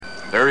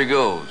There he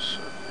goes.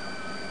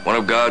 One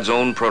of God's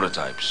own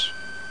prototypes.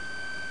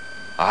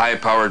 A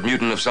high-powered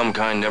mutant of some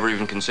kind never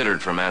even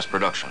considered for mass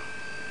production.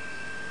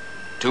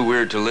 Too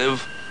weird to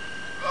live,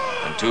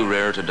 and too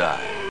rare to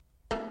die.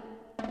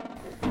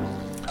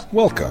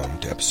 Welcome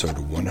to episode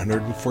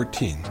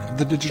 114 of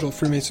the Digital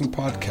Freemason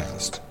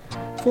Podcast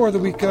for the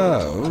week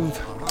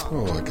of,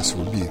 I guess it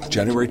would be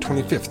January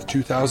 25th,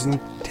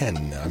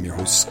 2010. I'm your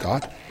host,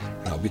 Scott,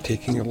 and I'll be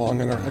taking you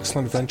along on our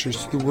excellent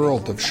adventures through the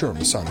world of Sure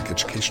Masonic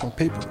educational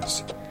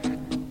papers.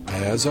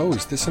 As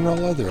always, this and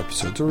all other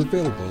episodes are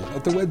available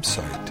at the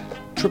website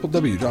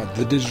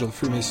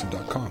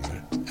www.thedigitalfreemason.com,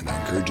 and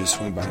I encourage you to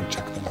swing by and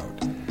check them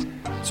out.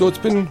 So it's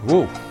been,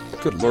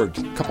 good lord,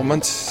 a couple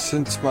months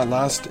since my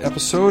last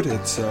episode.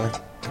 It's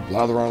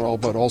blather on all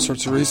about all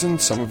sorts of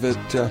reasons, some of it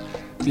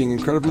being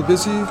incredibly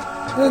busy,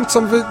 and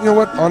some of it,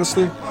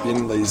 honestly,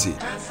 being lazy.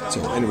 So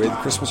anyway, the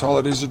Christmas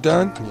holidays are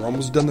done. We're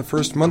almost done the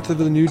first month of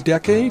the new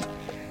decade,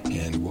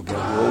 and we'll get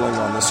rolling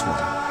on this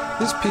one.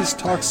 This piece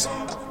talks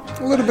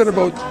a little bit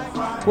about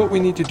what we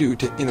need to do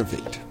to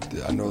innovate.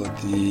 I know that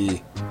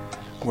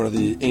one of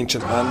the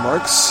ancient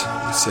landmarks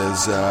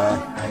says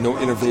no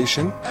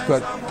innovation,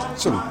 but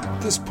so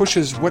this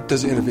pushes what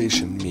does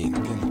innovation mean?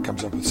 It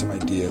comes up with some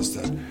ideas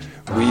that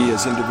we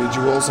as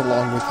individuals,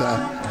 along with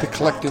the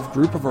collective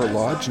group of our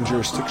lodge and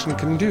jurisdiction,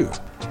 can do.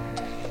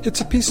 It's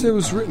a piece that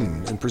was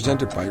written and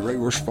presented by Right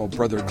Worshipful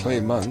Brother Clay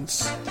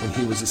Muntz when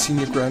he was a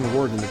senior Grand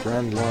Warden in the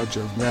Grand Lodge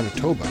of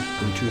Manitoba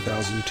in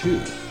 2002.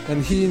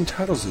 And he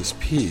entitles this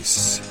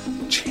piece,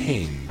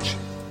 Change.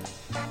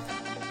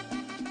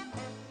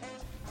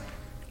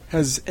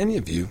 Has any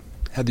of you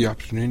had the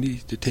opportunity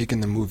to take in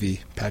the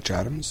movie Patch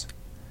Adams?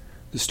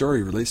 The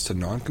story relates to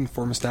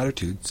nonconformist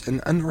attitudes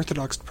and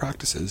unorthodox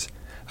practices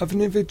of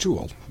an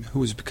individual who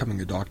was becoming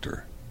a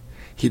doctor.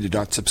 He did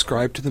not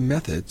subscribe to the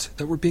methods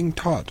that were being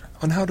taught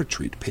on how to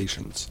treat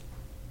patients.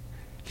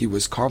 He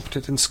was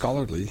competent and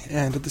scholarly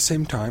and, at the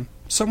same time,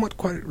 somewhat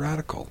quite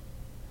radical.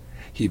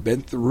 He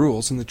bent the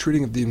rules in the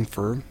treating of the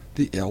infirm,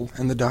 the ill,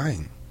 and the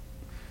dying.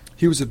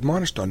 He was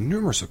admonished on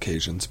numerous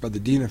occasions by the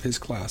dean of his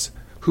class,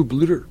 who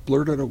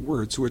blurted out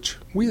words which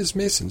we as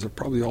Masons are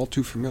probably all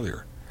too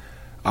familiar.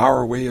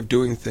 Our way of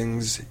doing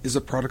things is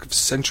a product of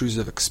centuries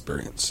of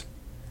experience.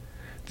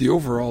 The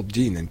overall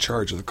dean in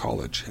charge of the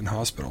college and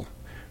hospital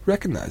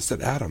recognized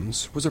that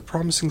Adams was a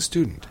promising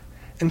student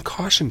and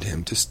cautioned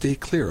him to stay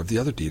clear of the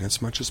other dean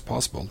as much as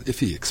possible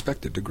if he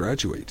expected to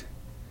graduate.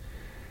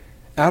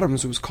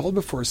 Adams was called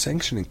before a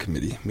sanctioning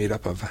committee made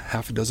up of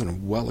half a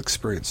dozen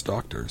well-experienced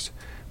doctors,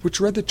 which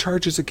read the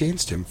charges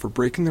against him for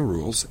breaking the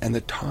rules and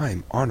the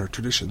time-honored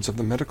traditions of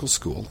the medical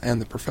school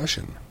and the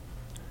profession.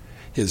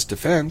 His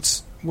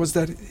defense was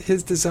that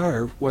his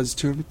desire was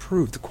to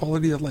improve the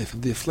quality of life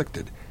of the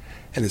afflicted,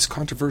 and his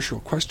controversial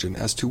question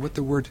as to what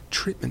the word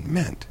treatment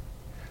meant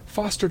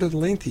fostered a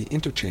lengthy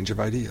interchange of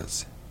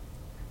ideas.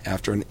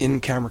 After an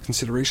in-camera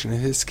consideration of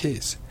his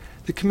case,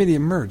 the committee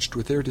emerged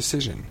with their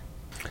decision.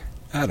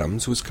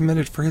 Adams was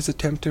commended for his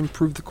attempt to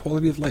improve the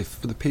quality of life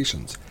for the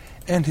patients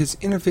and his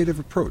innovative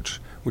approach,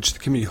 which the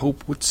committee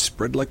hoped would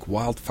spread like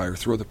wildfire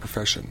throughout the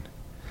profession,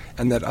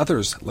 and that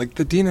others, like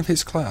the dean of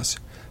his class,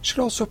 should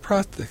also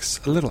practice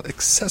a little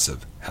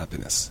excessive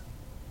happiness.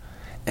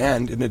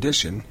 And, in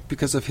addition,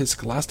 because of his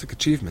scholastic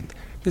achievement,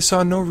 they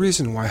saw no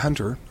reason why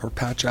Hunter, or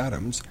Patch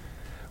Adams,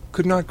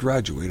 could not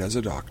graduate as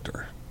a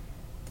doctor.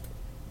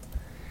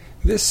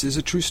 This is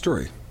a true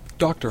story.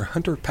 Dr.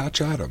 Hunter Patch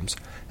Adams,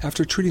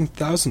 after treating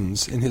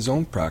thousands in his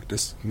own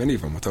practice, many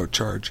of them without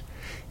charge,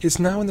 is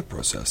now in the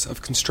process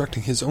of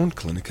constructing his own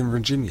clinic in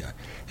Virginia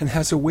and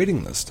has a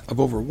waiting list of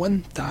over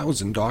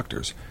 1,000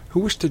 doctors who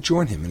wish to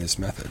join him in his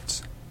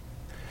methods.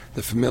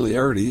 The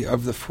familiarity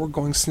of the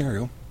foregoing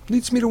scenario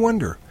leads me to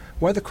wonder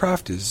why the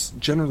craft is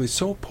generally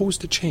so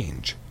opposed to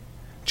change.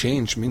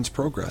 Change means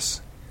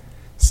progress.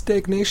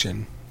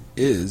 Stagnation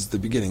is the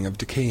beginning of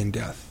decay and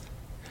death.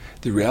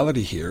 The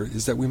reality here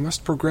is that we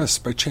must progress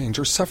by change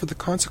or suffer the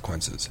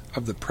consequences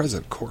of the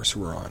present course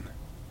we're on.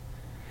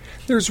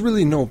 There is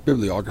really no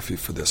bibliography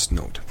for this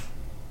note,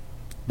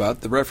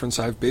 but the reference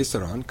I've based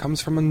it on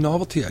comes from a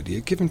novelty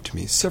idea given to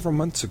me several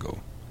months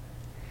ago.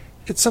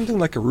 It's something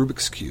like a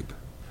Rubik's Cube.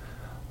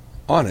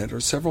 On it are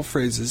several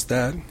phrases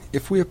that,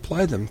 if we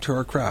apply them to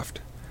our craft,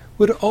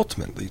 would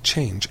ultimately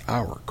change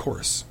our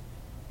course.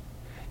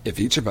 If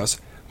each of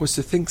us was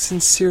to think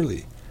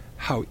sincerely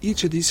how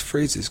each of these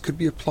phrases could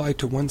be applied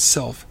to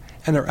oneself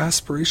and our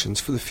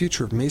aspirations for the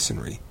future of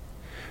Masonry,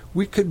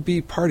 we could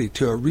be party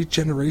to a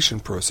regeneration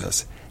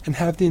process and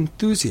have the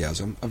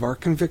enthusiasm of our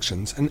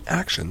convictions and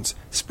actions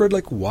spread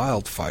like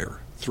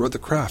wildfire throughout the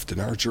craft in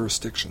our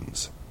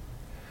jurisdictions.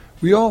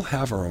 We all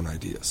have our own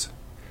ideas,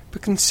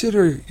 but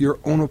consider your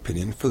own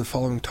opinion for the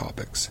following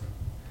topics.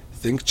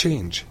 Think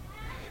change,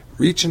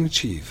 reach and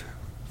achieve,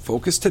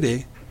 focus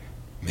today,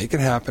 make it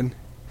happen,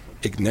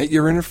 ignite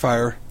your inner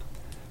fire,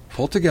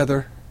 pull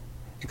together,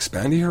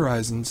 expand your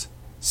horizons,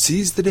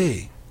 seize the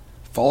day,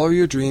 follow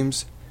your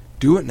dreams,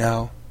 do it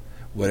now,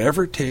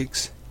 whatever it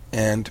takes,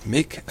 and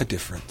make a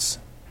difference.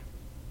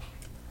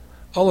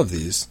 All of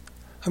these,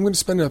 I'm going to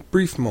spend a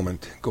brief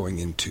moment going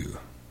into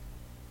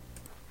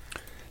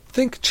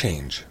think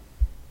change.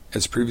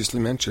 As previously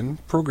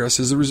mentioned, progress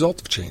is the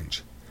result of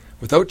change.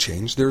 Without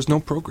change, there is no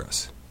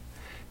progress.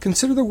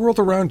 Consider the world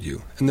around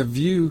you and the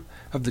view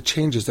of the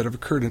changes that have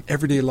occurred in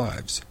everyday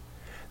lives.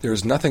 There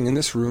is nothing in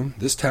this room,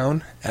 this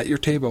town, at your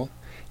table,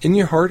 in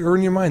your heart or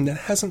in your mind that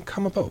hasn't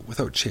come about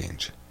without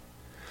change.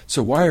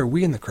 So why are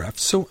we in the craft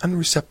so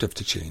unreceptive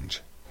to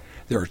change?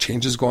 There are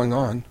changes going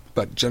on,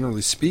 but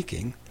generally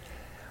speaking,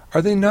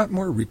 are they not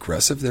more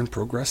regressive than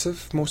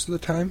progressive most of the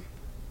time?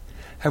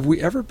 Have we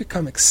ever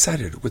become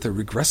excited with a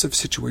regressive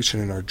situation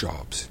in our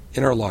jobs,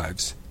 in our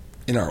lives,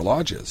 in our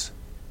lodges?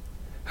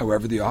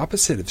 However, the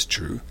opposite is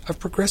true of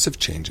progressive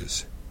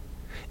changes.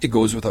 It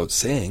goes without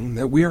saying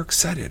that we are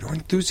excited or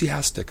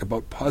enthusiastic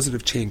about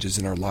positive changes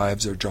in our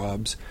lives or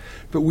jobs,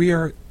 but we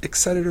are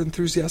excited or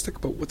enthusiastic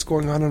about what's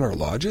going on in our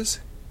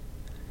lodges?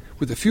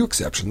 With a few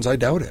exceptions, I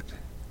doubt it.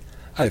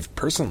 I have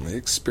personally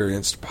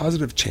experienced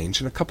positive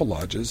change in a couple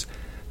lodges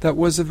that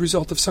was a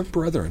result of some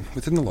brethren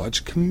within the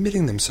lodge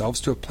committing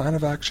themselves to a plan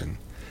of action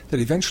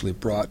that eventually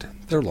brought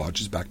their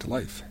lodges back to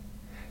life.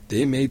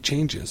 They made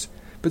changes,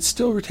 but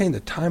still retained the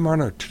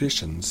time-honored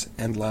traditions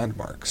and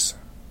landmarks.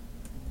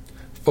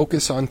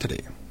 Focus on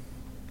today.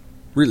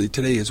 Really,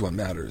 today is what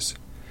matters.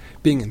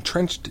 Being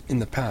entrenched in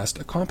the past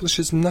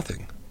accomplishes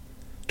nothing.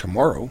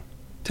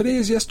 Today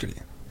is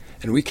yesterday,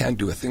 and we can't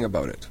do a thing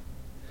about it.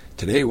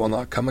 Today will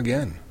not come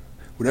again.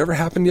 Whatever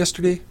happened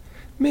yesterday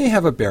may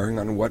have a bearing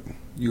on what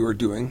you are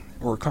doing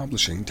or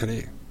accomplishing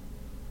today.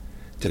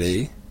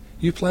 Today,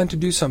 you plan to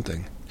do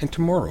something, and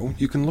tomorrow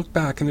you can look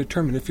back and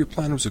determine if your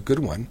plan was a good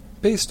one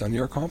based on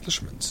your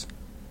accomplishments.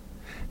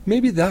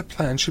 Maybe that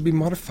plan should be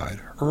modified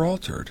or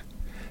altered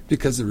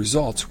because the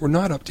results were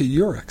not up to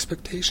your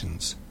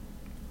expectations.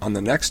 On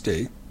the next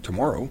day,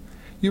 tomorrow,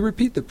 you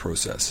repeat the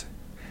process.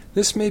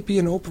 This may be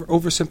an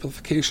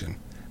oversimplification,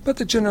 but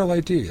the general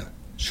idea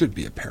should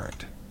be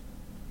apparent.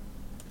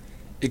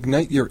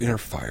 Ignite your inner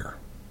fire.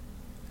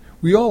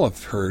 We all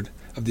have heard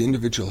of the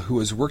individual who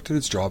has worked at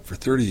his job for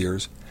 30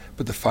 years,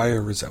 but the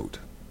fire is out.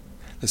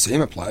 The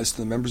same applies to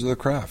the members of the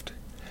craft.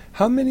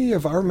 How many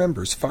of our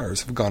members'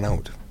 fires have gone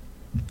out?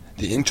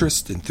 The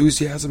interest,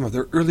 enthusiasm of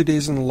their early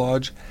days in the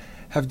lodge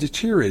have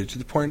deteriorated to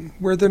the point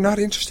where they're not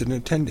interested in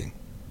attending.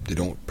 They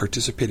don't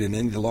participate in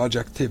any of the lodge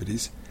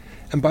activities,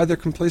 and by their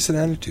complacent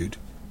attitude,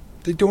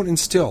 they don't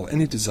instill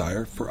any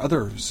desire for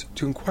others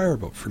to inquire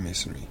about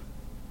Freemasonry.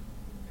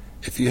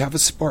 If you have a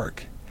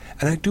spark,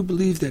 and I do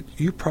believe that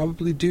you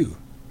probably do,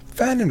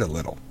 fan it a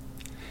little.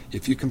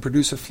 If you can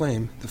produce a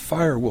flame, the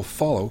fire will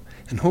follow,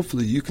 and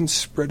hopefully you can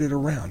spread it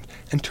around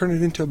and turn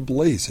it into a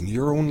blaze in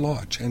your own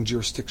lodge and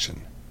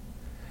jurisdiction.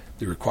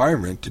 The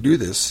requirement to do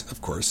this,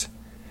 of course,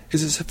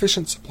 is a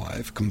sufficient supply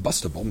of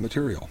combustible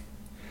material.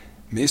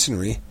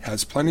 Masonry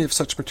has plenty of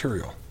such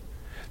material.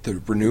 The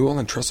Renewal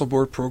and Trestle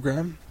Board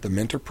program, the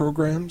mentor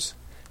programs,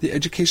 the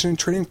education and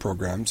training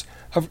programs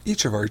of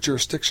each of our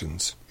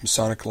jurisdictions,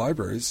 Masonic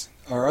libraries,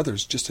 or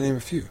others, just to name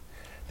a few.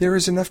 There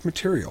is enough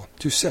material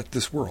to set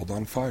this world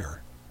on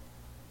fire.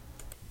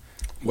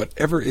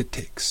 Whatever it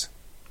takes.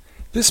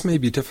 This may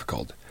be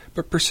difficult,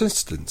 but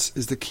persistence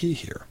is the key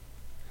here.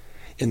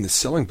 In the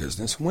selling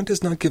business, one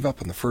does not give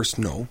up on the first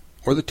no,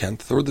 or the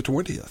 10th, or the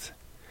 20th.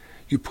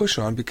 You push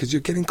on because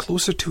you're getting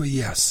closer to a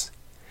yes.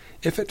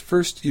 If at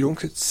first you don't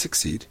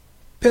succeed,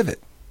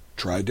 pivot.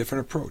 Try a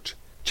different approach.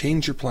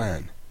 Change your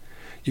plan.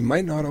 You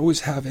might not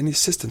always have any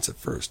assistance at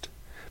first,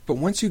 but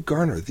once you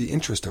garner the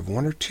interest of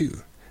one or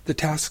two, the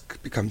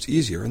task becomes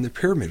easier and the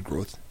pyramid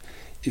growth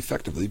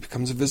effectively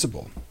becomes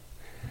visible.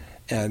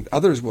 And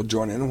others will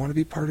join in and want to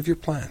be part of your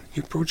plan,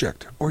 your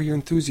project, or your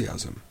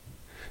enthusiasm.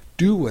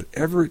 Do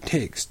whatever it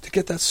takes to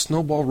get that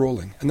snowball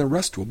rolling, and the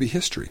rest will be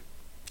history.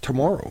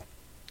 Tomorrow.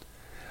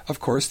 Of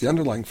course, the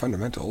underlying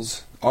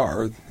fundamentals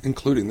are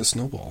including the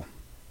snowball.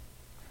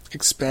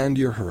 Expand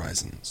your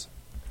horizons.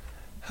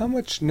 How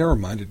much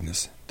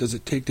narrow-mindedness does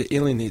it take to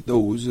alienate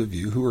those of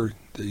you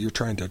that you're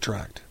trying to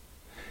attract?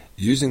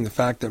 Using the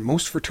fact that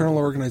most fraternal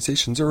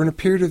organizations are in a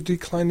period of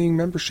declining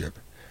membership,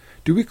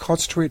 do we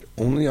concentrate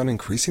only on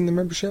increasing the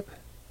membership?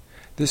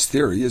 This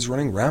theory is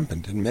running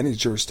rampant in many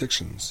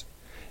jurisdictions.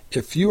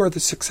 If you are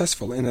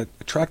successful in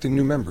attracting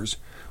new members,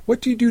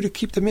 what do you do to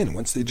keep them in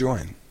once they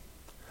join?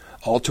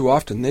 All too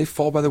often they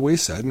fall by the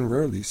wayside and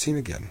rarely seen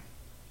again.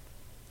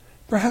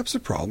 Perhaps the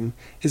problem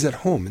is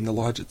at home in the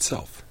lodge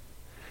itself.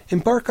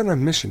 Embark on a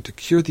mission to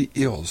cure the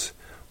ills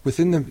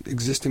within the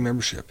existing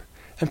membership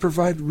and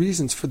provide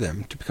reasons for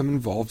them to become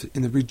involved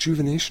in the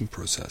rejuvenation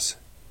process.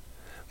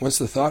 Once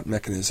the thought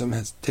mechanism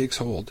takes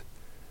hold,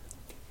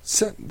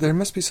 there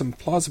must be some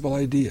plausible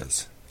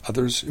ideas,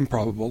 others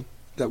improbable,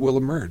 that will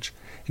emerge,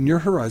 and your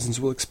horizons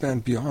will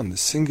expand beyond the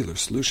singular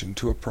solution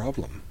to a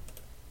problem.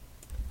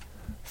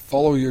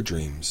 Follow your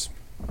dreams.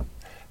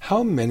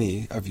 How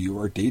many of you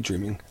are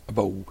daydreaming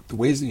about the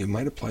ways that you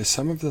might apply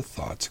some of the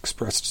thoughts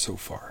expressed so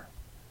far?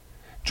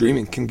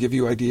 Dreaming can give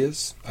you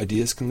ideas,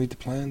 ideas can lead to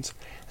plans,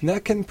 and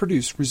that can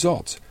produce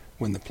results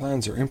when the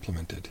plans are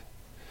implemented.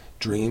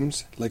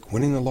 Dreams, like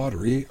winning the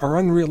lottery, are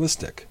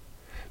unrealistic,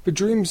 but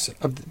dreams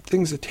of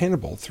things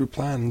attainable through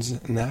plans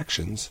and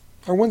actions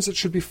are ones that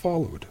should be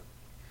followed.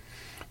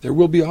 There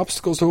will be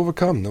obstacles to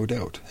overcome, no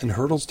doubt, and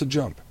hurdles to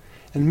jump,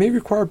 and may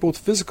require both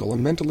physical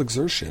and mental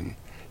exertion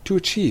to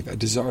achieve a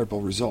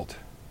desirable result.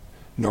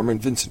 Norman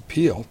Vincent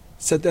Peale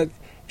said that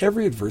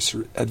every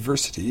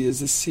adversity is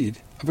the seed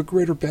of a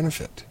greater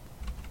benefit.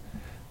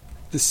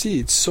 The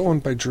seed sown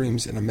by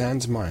dreams in a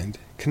man's mind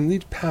can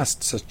lead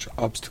past such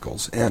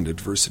obstacles and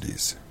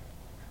adversities.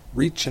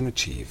 Reach and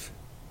achieve.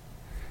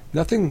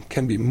 Nothing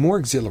can be more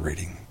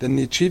exhilarating than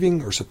the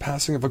achieving or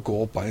surpassing of a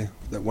goal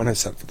that one has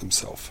set for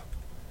themselves.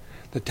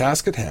 The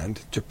task at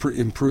hand, to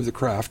improve the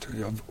craft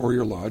or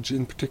your lodge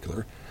in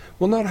particular,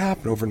 will not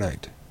happen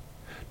overnight,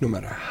 no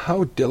matter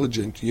how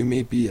diligent you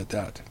may be at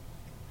that.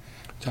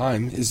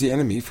 Time is the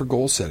enemy for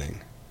goal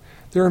setting.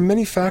 There are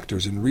many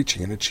factors in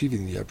reaching and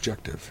achieving the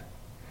objective.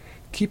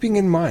 Keeping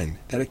in mind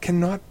that it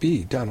cannot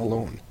be done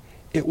alone,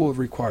 it will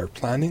require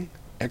planning,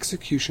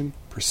 execution,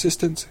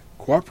 persistence,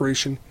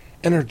 cooperation,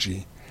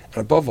 energy,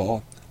 and above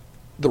all,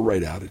 the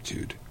right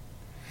attitude.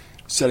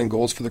 Setting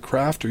goals for the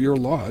craft or your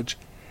lodge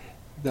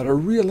that are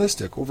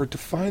realistic over a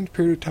defined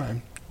period of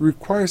time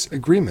requires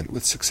agreement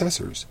with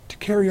successors to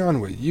carry on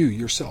what you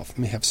yourself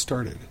may have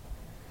started.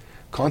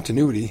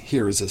 Continuity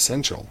here is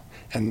essential,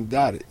 and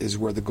that is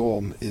where the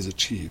goal is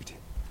achieved.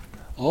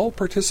 All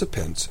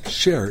participants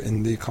share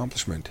in the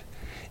accomplishment.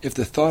 If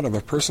the thought of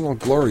a personal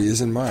glory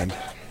is in mind,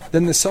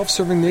 then the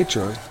self-serving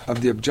nature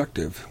of the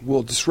objective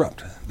will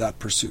disrupt that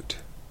pursuit.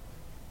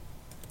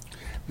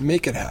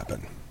 Make it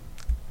happen.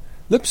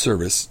 Lip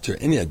service to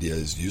any idea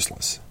is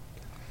useless.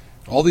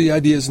 All the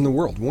ideas in the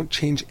world won't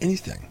change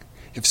anything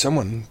if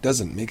someone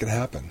doesn't make it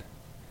happen.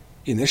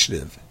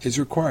 Initiative is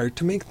required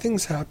to make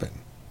things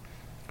happen.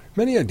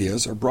 Many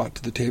ideas are brought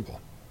to the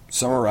table.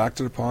 Some are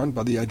acted upon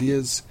by the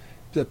ideas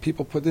that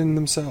people put in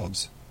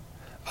themselves.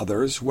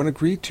 Others, when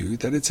agreed to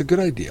that it's a good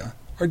idea,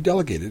 are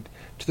delegated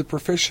to the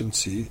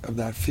proficiency of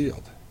that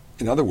field.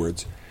 In other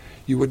words,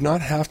 you would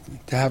not have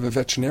to have a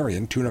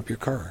veterinarian tune up your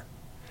car.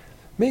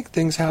 Make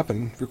things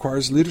happen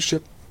requires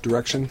leadership,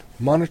 direction,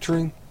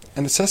 monitoring,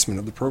 and assessment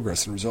of the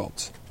progress and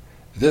results.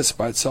 This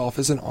by itself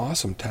is an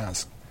awesome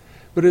task,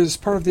 but it is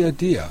part of the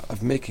idea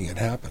of making it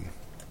happen.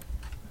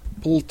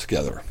 Pull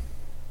together.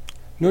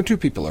 No two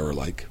people are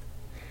alike.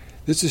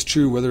 This is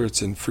true whether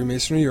it's in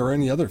Freemasonry or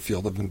any other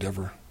field of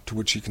endeavor to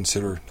which you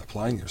consider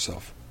applying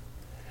yourself.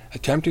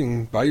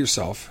 Attempting by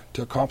yourself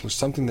to accomplish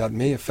something that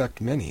may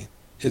affect many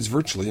is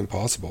virtually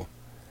impossible.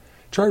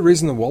 Try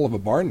raising the wall of a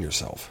barn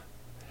yourself.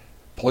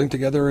 Pulling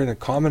together in a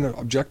common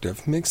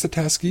objective makes the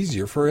task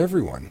easier for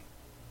everyone.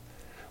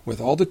 With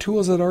all the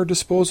tools at our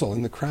disposal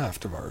in the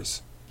craft of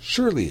ours,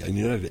 surely a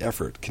united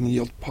effort can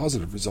yield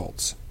positive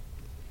results.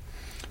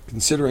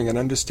 Considering and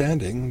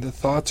understanding the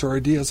thoughts or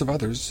ideas of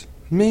others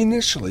may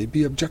initially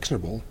be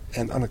objectionable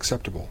and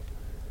unacceptable.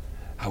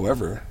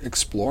 However,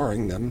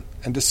 exploring them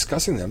and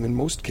discussing them in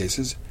most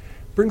cases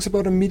brings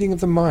about a meeting of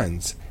the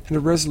minds and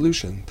a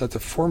resolution that the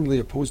formerly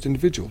opposed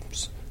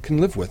individuals can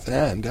live with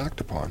and act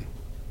upon.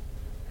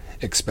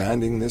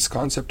 Expanding this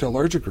concept to a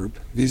larger group,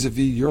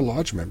 vis-a-vis your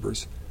lodge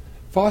members,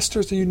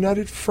 fosters a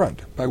united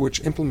front by which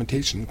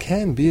implementation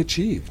can be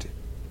achieved.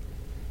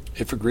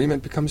 If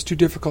agreement becomes too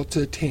difficult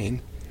to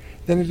attain,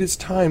 then it is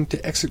time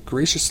to exit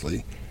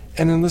graciously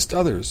and enlist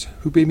others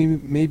who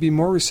may be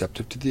more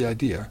receptive to the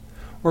idea,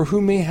 or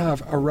who may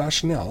have a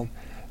rationale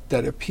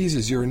that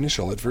appeases your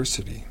initial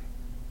adversity.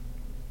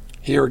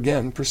 Here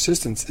again,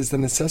 persistence is the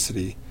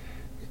necessity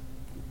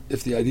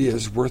if the idea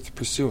is worth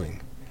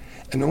pursuing,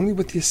 and only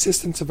with the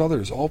assistance of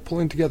others all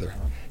pulling together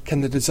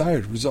can the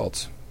desired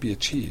results be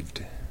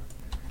achieved.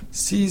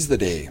 Seize the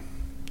day.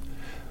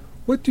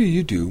 What do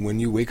you do when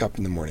you wake up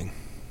in the morning?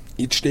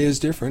 Each day is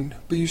different,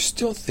 but you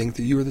still think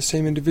that you are the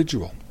same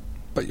individual,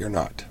 but you're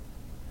not.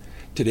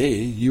 Today,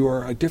 you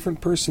are a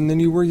different person than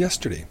you were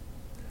yesterday.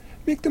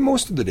 Make the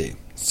most of the day.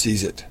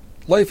 Seize it.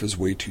 Life is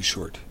way too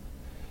short.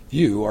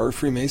 You are a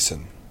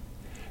Freemason.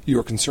 You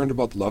are concerned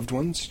about loved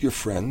ones, your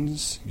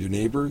friends, your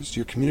neighbors,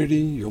 your community,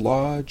 your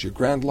lodge, your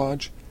Grand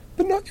Lodge,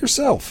 but not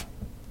yourself.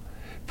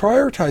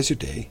 Prioritize your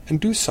day and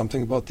do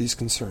something about these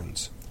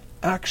concerns.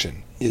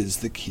 Action is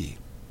the key.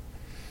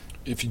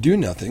 If you do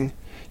nothing,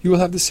 you will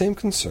have the same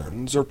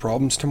concerns or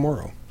problems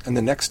tomorrow, and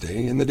the next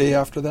day, and the day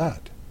after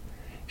that.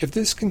 If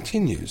this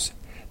continues,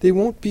 they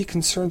won't be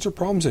concerns or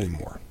problems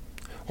anymore,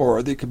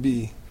 or they could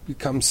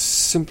become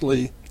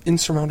simply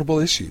insurmountable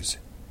issues.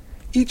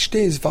 Each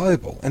day is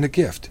valuable and a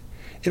gift.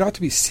 It ought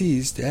to be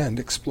seized and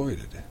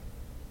exploited.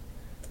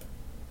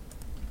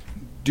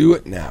 Do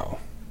it now.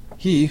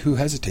 He who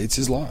hesitates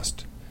is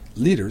lost.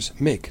 Leaders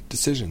make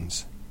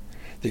decisions.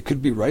 They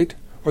could be right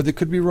or they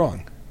could be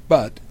wrong,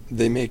 but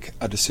they make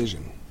a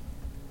decision.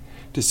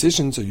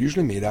 Decisions are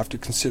usually made after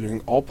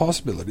considering all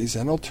possibilities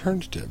and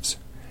alternatives,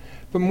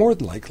 but more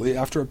than likely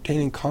after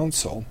obtaining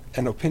counsel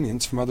and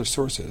opinions from other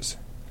sources.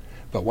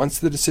 But once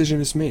the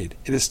decision is made,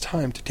 it is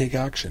time to take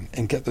action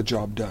and get the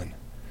job done.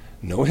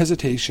 No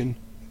hesitation,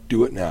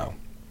 do it now.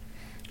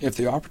 If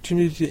the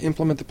opportunity to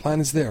implement the plan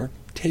is there,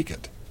 take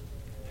it.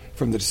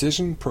 From the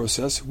decision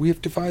process, we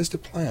have devised a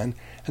plan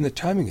and the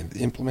timing of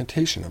the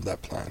implementation of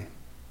that plan.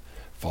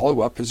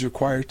 Follow-up is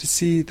required to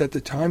see that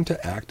the time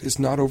to act is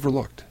not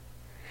overlooked.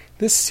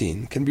 This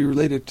scene can be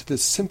related to the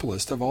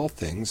simplest of all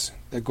things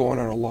that go on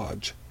in a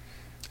lodge,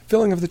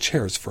 filling of the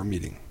chairs for a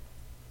meeting.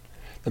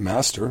 The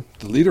master,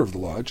 the leader of the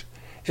lodge,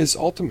 is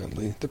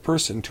ultimately the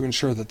person to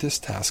ensure that this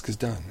task is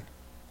done.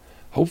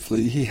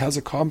 Hopefully he has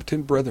a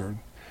competent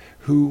brethren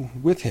who,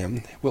 with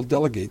him, will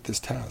delegate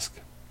this task.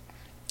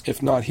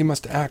 If not, he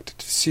must act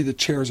to see the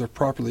chairs are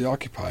properly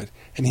occupied,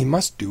 and he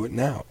must do it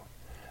now.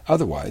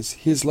 Otherwise,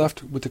 he is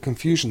left with the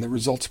confusion that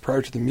results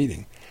prior to the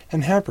meeting,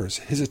 and hampers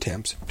his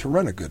attempts to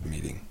run a good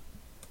meeting.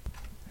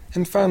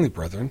 And finally,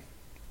 brethren,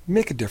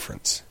 make a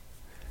difference.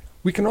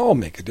 We can all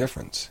make a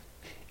difference.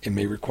 It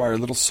may require a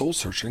little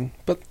soul-searching,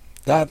 but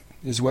that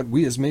is what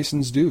we as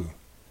Masons do.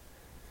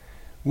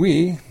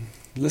 We,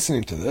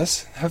 listening to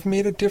this, have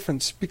made a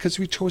difference because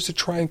we chose to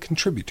try and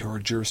contribute to our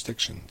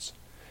jurisdictions.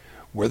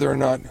 Whether or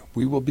not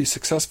we will be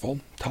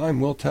successful,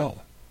 time will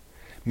tell.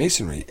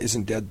 Masonry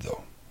isn't dead,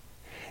 though.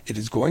 It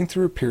is going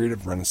through a period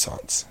of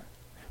renaissance.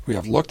 We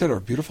have looked at our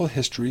beautiful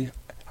history,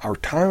 our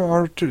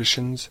time-honored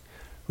traditions,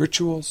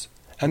 rituals,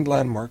 and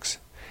landmarks,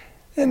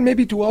 and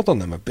maybe dwelled on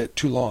them a bit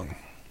too long.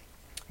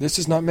 This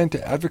is not meant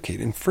to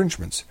advocate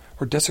infringements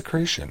or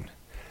desecration,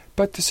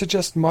 but to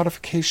suggest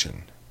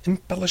modification,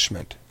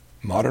 embellishment,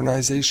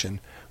 modernization,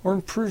 or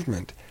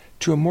improvement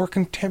to a more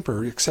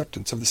contemporary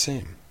acceptance of the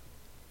same.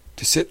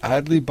 To sit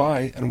idly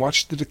by and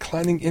watch the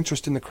declining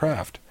interest in the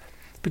craft,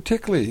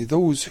 particularly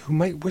those who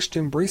might wish to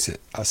embrace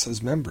it, us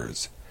as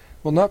members,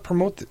 will not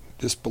promote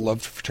this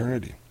beloved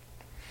fraternity.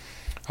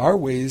 Our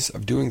ways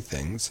of doing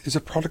things is a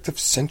product of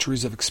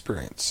centuries of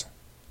experience.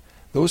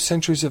 Those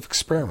centuries of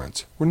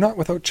experiments were not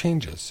without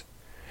changes.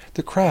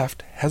 The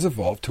craft has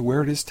evolved to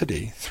where it is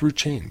today through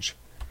change.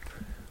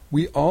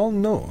 We all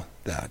know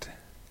that,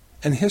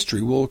 and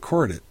history will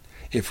accord it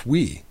if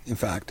we, in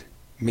fact,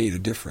 made a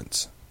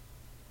difference.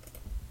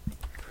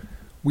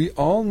 We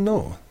all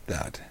know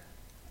that,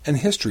 and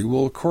history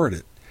will accord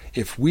it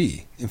if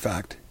we, in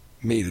fact,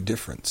 made a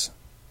difference.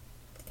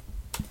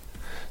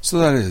 So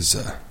that is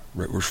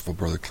Right Worshipful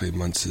Brother Clay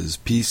Muntz's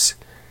piece.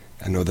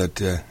 I know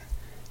that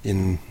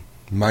in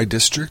my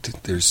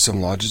district there's some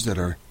lodges that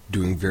are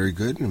doing very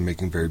good and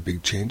making very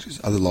big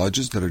changes, other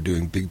lodges that are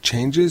doing big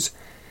changes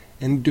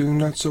and doing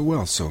not so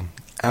well. So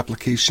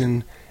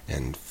application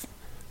and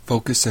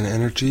focus and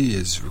energy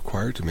is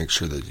required to make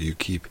sure that you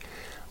keep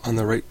on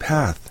the right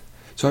path.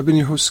 So I've been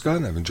your host, Scott,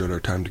 and I've enjoyed our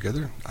time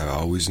together. I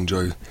always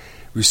enjoy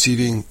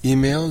receiving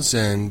emails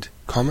and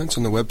comments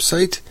on the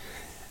website,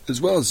 as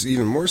well as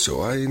even more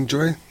so, I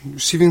enjoy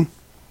receiving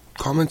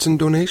comments and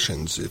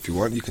donations. If you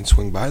want, you can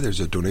swing by. There's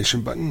a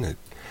donation button. You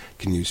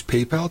can use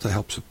PayPal to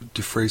help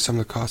defray some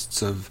of the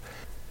costs of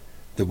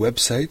the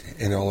website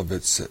and all of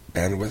its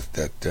bandwidth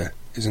that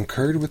is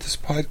incurred with this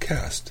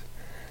podcast.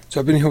 So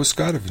I've been your host,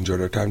 Scott. I've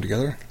enjoyed our time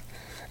together,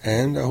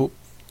 and I hope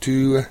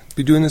to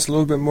be doing this a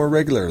little bit more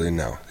regularly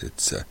now.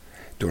 It's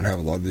don't have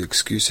a lot of the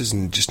excuses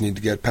and just need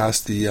to get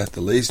past the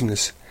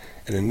laziness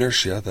and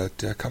inertia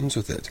that comes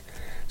with it.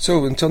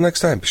 So until next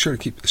time, be sure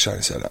to keep the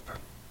shiny side up.